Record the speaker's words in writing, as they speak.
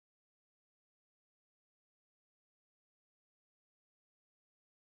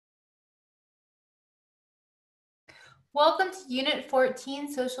Welcome to Unit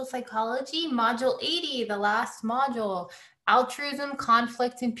 14, Social Psychology, Module 80, the last module, Altruism,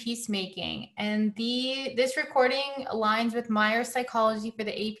 Conflict, and Peacemaking. And this recording aligns with Myers Psychology for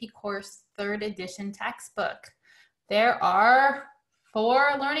the AP course 3rd edition textbook. There are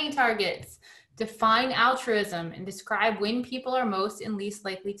 4 learning targets. Define altruism and describe when people are most and least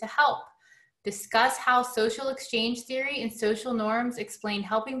likely to help. Discuss how social exchange theory and social norms explain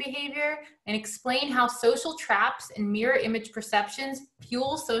helping behavior, and explain how social traps and mirror image perceptions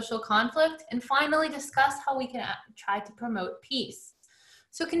fuel social conflict, and finally discuss how we can try to promote peace.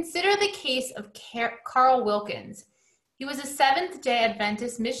 So consider the case of Carl Wilkens. He was a Seventh-day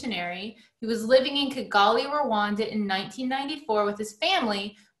Adventist missionary. He was living in Kigali, Rwanda in 1994 with his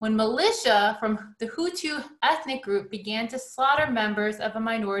family when militia from the Hutu ethnic group began to slaughter members of a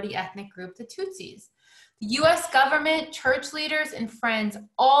minority ethnic group, the Tutsis. The US government, church leaders, and friends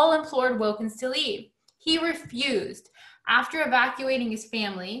all implored Wilkens to leave. He refused. After evacuating his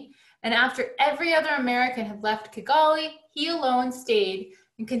family, and after every other American had left Kigali, he alone stayed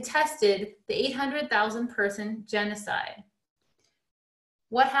and contested the 800,000 person genocide.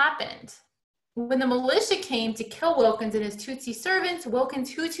 What happened? When the militia came to kill Wilkens and his Tutsi servants,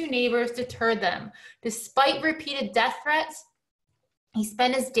 Wilkens' Hutu neighbors deterred them. Despite repeated death threats, he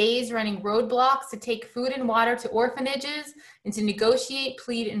spent his days running roadblocks to take food and water to orphanages and to negotiate,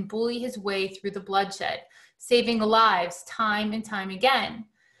 plead, and bully his way through the bloodshed, saving lives time and time again.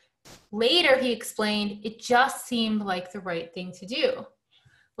 Later, he explained, it just seemed like the right thing to do.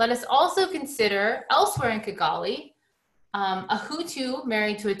 Let us also consider elsewhere in Kigali, a Hutu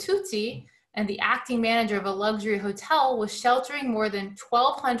married to a Tutsi, and the acting manager of a luxury hotel was sheltering more than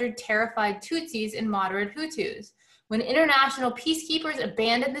 1,200 terrified Tutsis and moderate Hutus. When international peacekeepers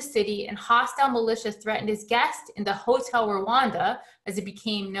abandoned the city and hostile militia threatened his guest in the Hotel Rwanda, as it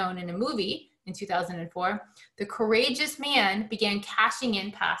became known in a movie in 2004, the courageous man began cashing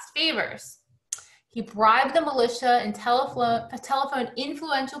in past favors. He bribed the militia and telephoned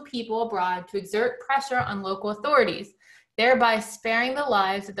influential people abroad to exert pressure on local authorities, thereby sparing the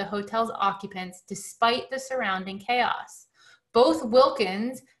lives of the hotel's occupants despite the surrounding chaos. Both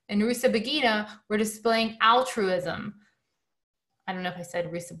Wilkens and Rusesabagina were displaying altruism. I don't know if I said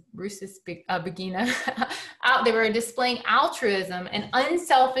Rusesabagina. They were displaying altruism and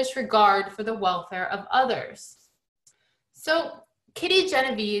unselfish regard for the welfare of others. So Kitty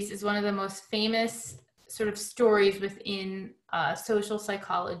Genovese is one of the most famous sort of stories within social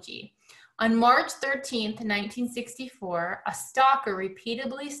psychology. On March 13th, 1964, a stalker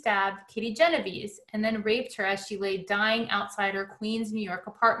repeatedly stabbed Kitty Genovese and then raped her as she lay dying outside her Queens, New York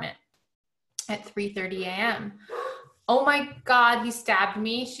apartment at 3:30 a.m. "Oh my God, he stabbed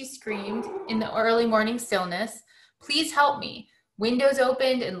me," she screamed in the early morning stillness. "Please help me." Windows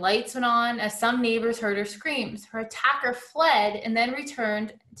opened and lights went on as some neighbors heard her screams. Her attacker fled and then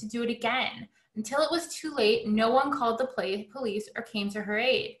returned to do it again. Until it was too late, no one called the police or came to her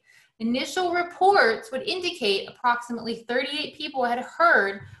aid. Initial reports would indicate approximately 38 people had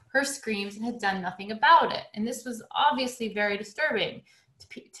heard her screams and had done nothing about it. And this was obviously very disturbing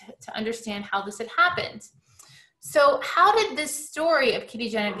to understand how this had happened. So how did this story of Kitty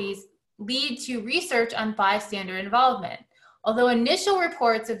Genovese lead to research on bystander involvement? Although initial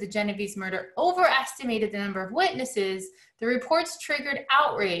reports of the Genovese murder overestimated the number of witnesses, the reports triggered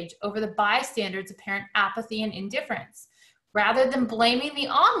outrage over the bystanders' apparent apathy and indifference. Rather than blaming the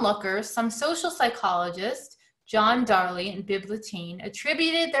onlookers, some social psychologists, John Darley and Bibb Lutine,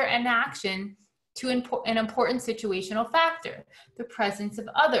 attributed their inaction to an important situational factor, the presence of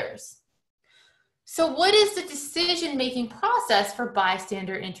others. So what is the decision-making process for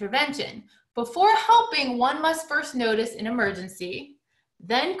bystander intervention? Before helping, one must first notice an emergency,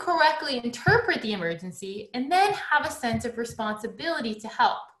 then correctly interpret the emergency, and then have a sense of responsibility to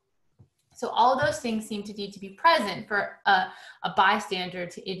help. So all those things seem to need to be present for a bystander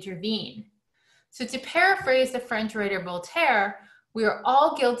to intervene. So to paraphrase the French writer Voltaire, we are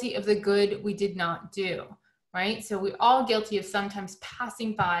all guilty of the good we did not do, right? So we're all guilty of sometimes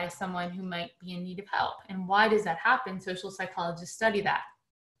passing by someone who might be in need of help. And why does that happen? Social psychologists study that.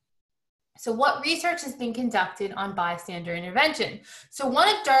 So what research has been conducted on bystander intervention? So one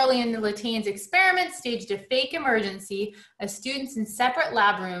of Darley and Lutine's experiments staged a fake emergency as students in separate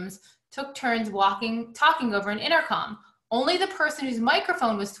lab rooms took turns talking over an intercom. Only the person whose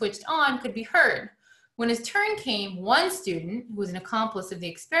microphone was switched on could be heard. When his turn came, one student, who was an accomplice of the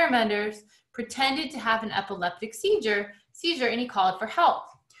experimenters, pretended to have an epileptic seizure, and he called for help.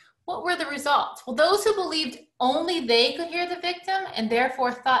 What were the results? Well, those who believed only they could hear the victim and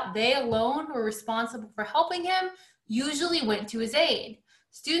therefore thought they alone were responsible for helping him usually went to his aid.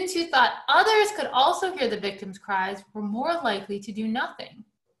 Students who thought others could also hear the victim's cries were more likely to do nothing.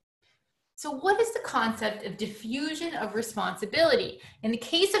 So what is the concept of diffusion of responsibility? In the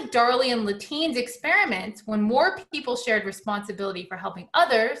case of Darley and Latane's experiments, when more people shared responsibility for helping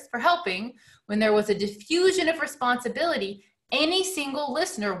others, when there was a diffusion of responsibility, any single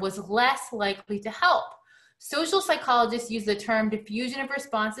listener was less likely to help. Social psychologists use the term diffusion of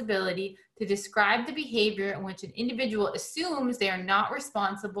responsibility to describe the behavior in which an individual assumes they are not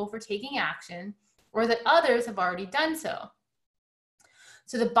responsible for taking action or that others have already done so.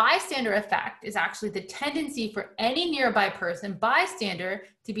 So the bystander effect is actually the tendency for any nearby person, bystander,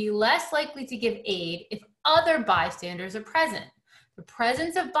 to be less likely to give aid if other bystanders are present. The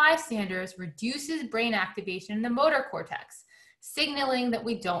presence of bystanders reduces brain activation in the motor cortex, signaling that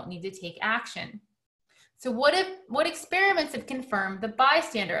we don't need to take action. So what experiments have confirmed the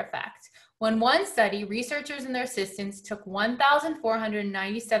bystander effect? When one study, researchers and their assistants took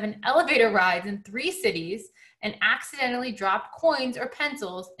 1,497 elevator rides in 3 cities and accidentally dropped coins or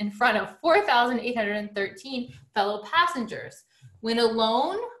pencils in front of 4,813 fellow passengers. When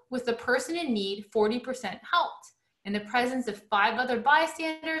alone with the person in need, 40% helped. In the presence of 5 other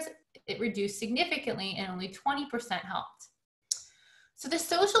bystanders, it reduced significantly and only 20% helped. So the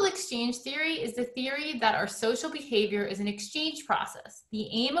social exchange theory is the theory that our social behavior is an exchange process, the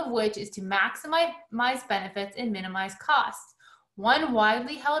aim of which is to maximize benefits and minimize costs. One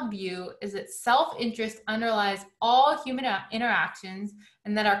widely held view is that self-interest underlies all human interactions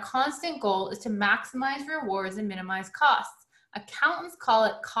and that our constant goal is to maximize rewards and minimize costs. Accountants call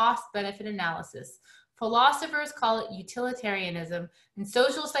it cost-benefit analysis. Philosophers call it utilitarianism, and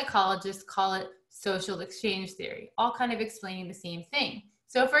social psychologists call it social exchange theory, all kind of explaining the same thing.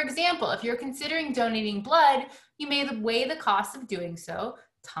 So for example, if you're considering donating blood, you may weigh the cost of doing so,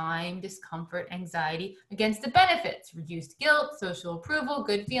 time, discomfort, anxiety, against the benefits, reduced guilt, social approval,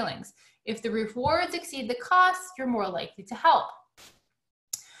 good feelings. If the rewards exceed the costs, you're more likely to help.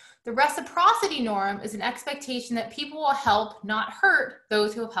 The reciprocity norm is an expectation that people will help, not hurt,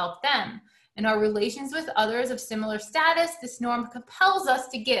 those who have helped them. In our relations with others of similar status, this norm compels us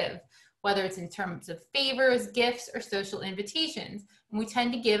to give, whether it's in terms of favors, gifts, or social invitations, and we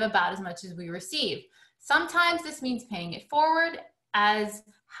tend to give about as much as we receive. Sometimes this means paying it forward, as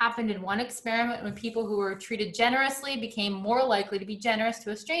happened in one experiment when people who were treated generously became more likely to be generous to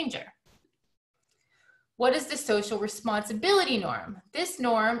a stranger. What is the social responsibility norm? This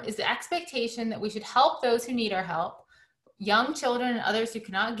norm is the expectation that we should help those who need our help, young children and others who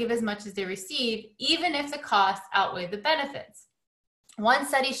cannot give as much as they receive, even if the costs outweigh the benefits. One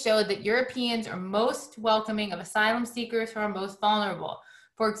study showed that Europeans are most welcoming of asylum seekers who are most vulnerable,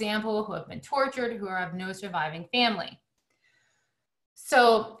 for example, who have been tortured, who have no surviving family.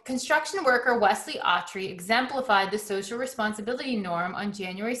 So construction worker Wesley Autrey exemplified the social responsibility norm on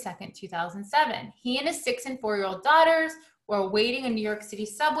January 2nd, 2007. He and his 6- and 4-year-old daughters were awaiting a New York City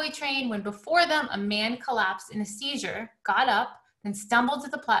subway train when before them a man collapsed in a seizure, got up, then stumbled to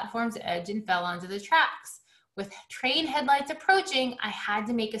the platform's edge and fell onto the tracks. With train headlights approaching, I had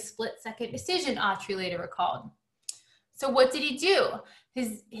to make a split-second decision, Autrey later recalled. So what did he do?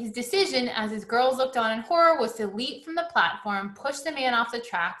 His decision, as his girls looked on in horror, was to leap from the platform, push the man off the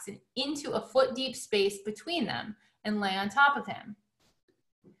tracks and into a foot-deep space between them and lay on top of him.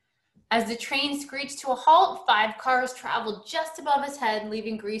 As the train screeched to a halt, 5 cars traveled just above his head,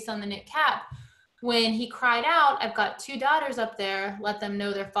 leaving grease on the knit cap. When he cried out, "I've got 2 daughters up there, let them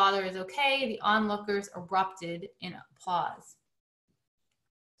know their father is okay," the onlookers erupted in applause.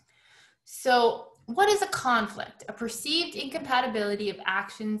 So what is a conflict? A perceived incompatibility of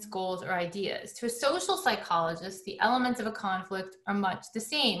actions, goals, or ideas. To a social psychologist, the elements of a conflict are much the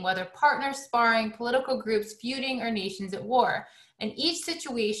same, whether partners sparring, political groups feuding, or nations at war. In each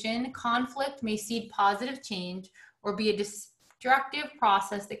situation, conflict may seed positive change or be a destructive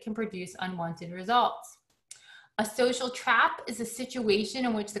process that can produce unwanted results. A social trap is a situation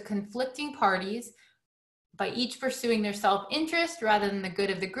in which the conflicting parties, by each pursuing their self-interest rather than the good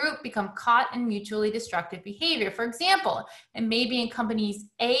of the group, become caught in mutually destructive behavior. For example, it may be in company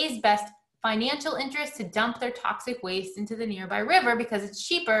A's best financial interest to dump their toxic waste into the nearby river because it's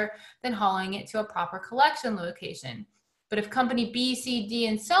cheaper than hauling it to a proper collection location. But if company B, C, D,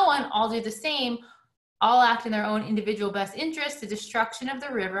 and so on all do the same, all act in their own individual best interest, the destruction of the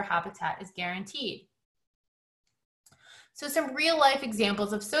river habitat is guaranteed. So some real-life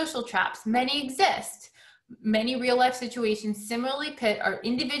examples of social traps. Many exist. Many real-life situations similarly pit our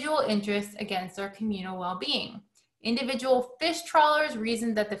individual interests against our communal well-being. Individual fish trawlers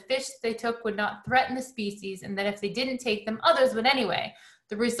reasoned that the fish they took would not threaten the species and that if they didn't take them, others would anyway.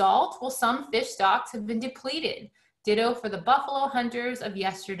 The result? Well, some fish stocks have been depleted. Ditto for the buffalo hunters of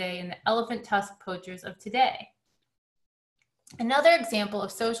yesterday and the elephant tusk poachers of today. Another example of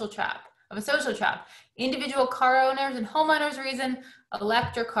a social trap. Individual car owners and homeowners reason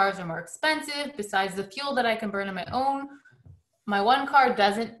electric cars are more expensive. Besides the fuel that I can burn on my one car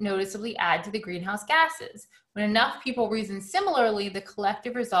doesn't noticeably add to the greenhouse gases. When enough people reason similarly, the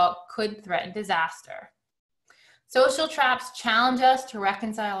collective result could threaten disaster. Social traps challenge us to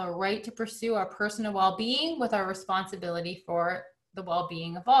reconcile our right to pursue our personal well-being with our responsibility for the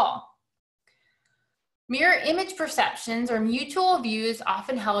well-being of all. Mirror image perceptions are mutual views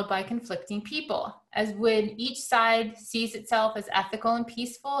often held by conflicting people, as when each side sees itself as ethical and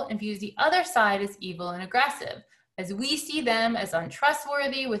peaceful and views the other side as evil and aggressive. As we see them as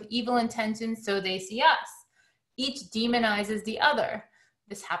untrustworthy with evil intentions, so they see us. Each demonizes the other.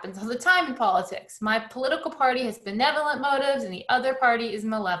 This happens all the time in politics. My political party has benevolent motives and the other party is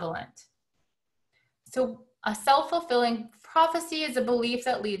malevolent. So a self-fulfilling prophecy is a belief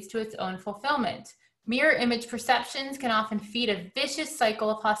that leads to its own fulfillment. Mirror image perceptions can often feed a vicious cycle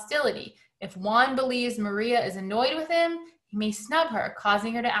of hostility. If Juan believes Maria is annoyed with him, he may snub her,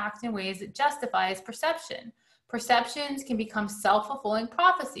 causing her to act in ways that justify his perception. Perceptions can become self-fulfilling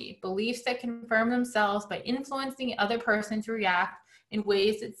prophecy, beliefs that confirm themselves by influencing the other person to react in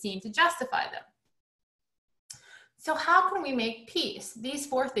ways that seem to justify them. So how can we make peace? These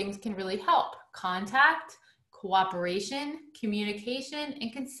four things can really help: contact, cooperation, communication,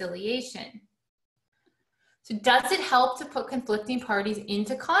 and conciliation. So does it help to put conflicting parties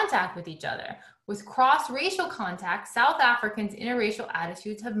into contact with each other? With cross-racial contact, South Africans' interracial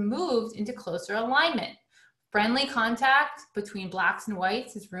attitudes have moved into closer alignment. Friendly contact between Blacks and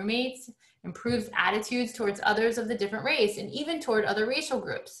whites as roommates improves attitudes towards others of the different race and even toward other racial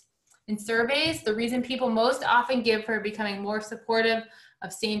groups. In surveys, the reason people most often give for becoming more supportive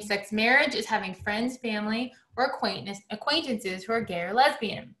of same-sex marriage is having friends, family, or acquaintances who are gay or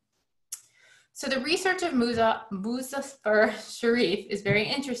lesbian. So the research of Muzafer Sherif is very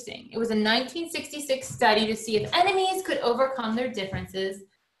interesting. It was a 1966 study to see if enemies could overcome their differences,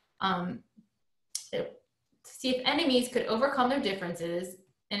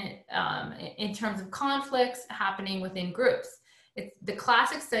 in terms of conflicts happening within groups. The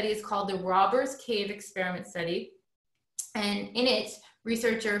classic study is called the Robbers Cave Experiment Study. And in it,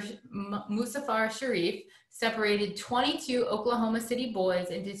 researcher Muzafer Sherif separated 22 Oklahoma City boys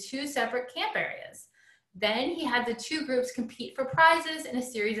into two separate camp areas. Then he had the two groups compete for prizes in a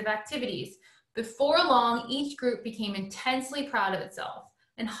series of activities. Before long, each group became intensely proud of itself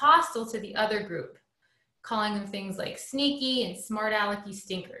and hostile to the other group, calling them things like sneaky and smart alecky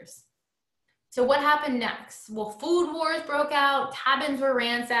stinkers. So what happened next? Well, food wars broke out, cabins were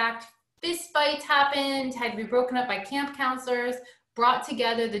ransacked, fist fights happened, had to be broken up by camp counselors. Brought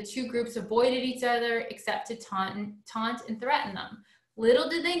together, the two groups avoided each other except to taunt and threaten them. Little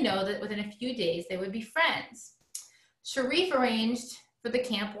did they know that within a few days they would be friends. Sherif arranged for the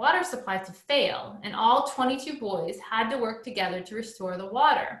camp water supply to fail, and all 22 boys had to work together to restore the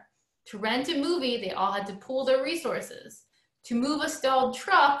water. To rent a movie, they all had to pool their resources. To move a stalled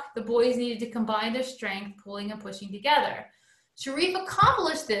truck, the boys needed to combine their strength, pulling and pushing together. Sherif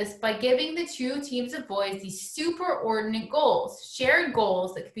accomplished this by giving the two teams of boys these superordinate goals, shared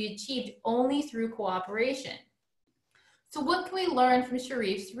goals that could be achieved only through cooperation. So what can we learn from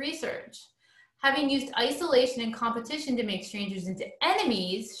Sherif's research? Having used isolation and competition to make strangers into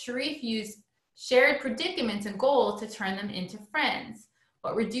enemies, Sherif used shared predicaments and goals to turn them into friends.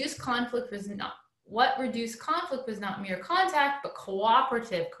 What reduced conflict was not mere contact, but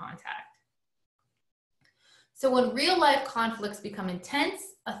cooperative contact. So when real life conflicts become intense,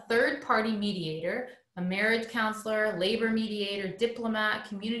 a third party mediator, a marriage counselor, labor mediator, diplomat,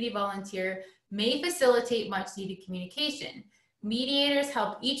 community volunteer may facilitate much needed communication. Mediators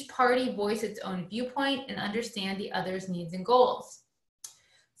help each party voice its own viewpoint and understand the other's needs and goals.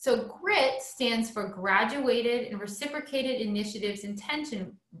 So GRIT stands for Graduated and Reciprocated Initiatives in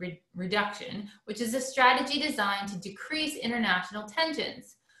Tension Reduction, which is a strategy designed to decrease international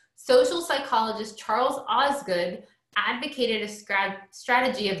tensions. Social psychologist Charles Osgood advocated a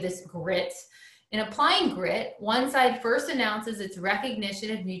strategy of this GRIT. In applying GRIT, one side first announces its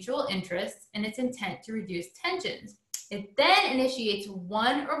recognition of mutual interests and its intent to reduce tensions. It then initiates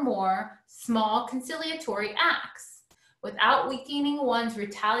one or more small conciliatory acts. Without weakening one's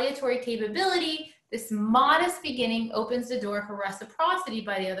retaliatory capability, this modest beginning opens the door for reciprocity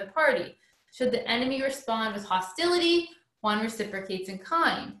by the other party. Should the enemy respond with hostility, one reciprocates in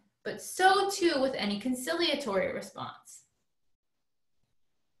kind, but so too with any conciliatory response.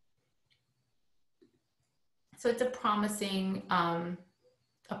 So it's a promising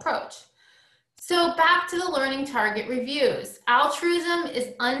approach. So back to the learning target reviews. Altruism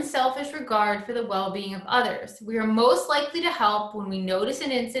is unselfish regard for the well-being of others. We are most likely to help when we notice an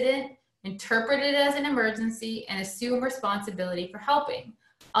incident, interpret it as an emergency, and assume responsibility for helping.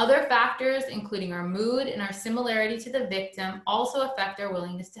 Other factors, including our mood and our similarity to the victim, also affect our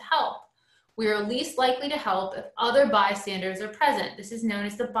willingness to help. We are least likely to help if other bystanders are present. This is known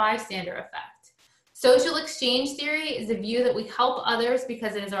as the bystander effect. Social exchange theory is the view that we help others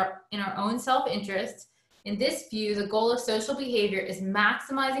because it is in our own self-interest. In this view, the goal of social behavior is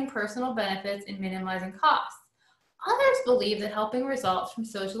maximizing personal benefits and minimizing costs. Others believe that helping results from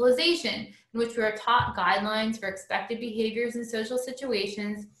socialization, in which we are taught guidelines for expected behaviors in social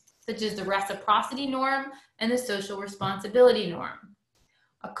situations, such as the reciprocity norm and the social responsibility norm.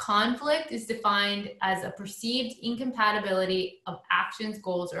 A conflict is defined as a perceived incompatibility of actions,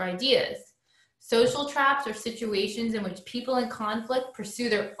 goals, or ideas. Social traps are situations in which people in conflict pursue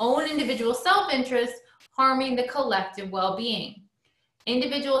their own individual self-interest, harming the collective well-being.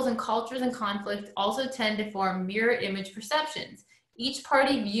 Individuals and cultures in conflict also tend to form mirror image perceptions. Each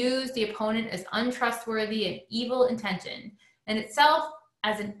party views the opponent as untrustworthy and evil intention, and itself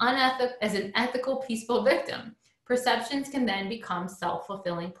as an ethical, peaceful victim. Perceptions can then become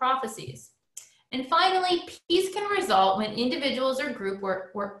self-fulfilling prophecies. And finally, peace can result when individuals or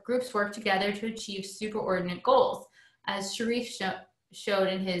groups work together to achieve superordinate goals, as Sherif showed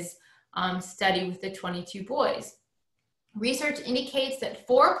in his study with the 22 boys. Research indicates that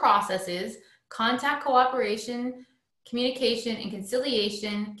 4 processes, contact, cooperation, communication, and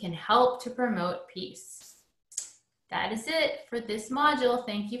conciliation, can help to promote peace. That is it for this module.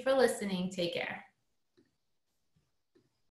 Thank you for listening. Take care.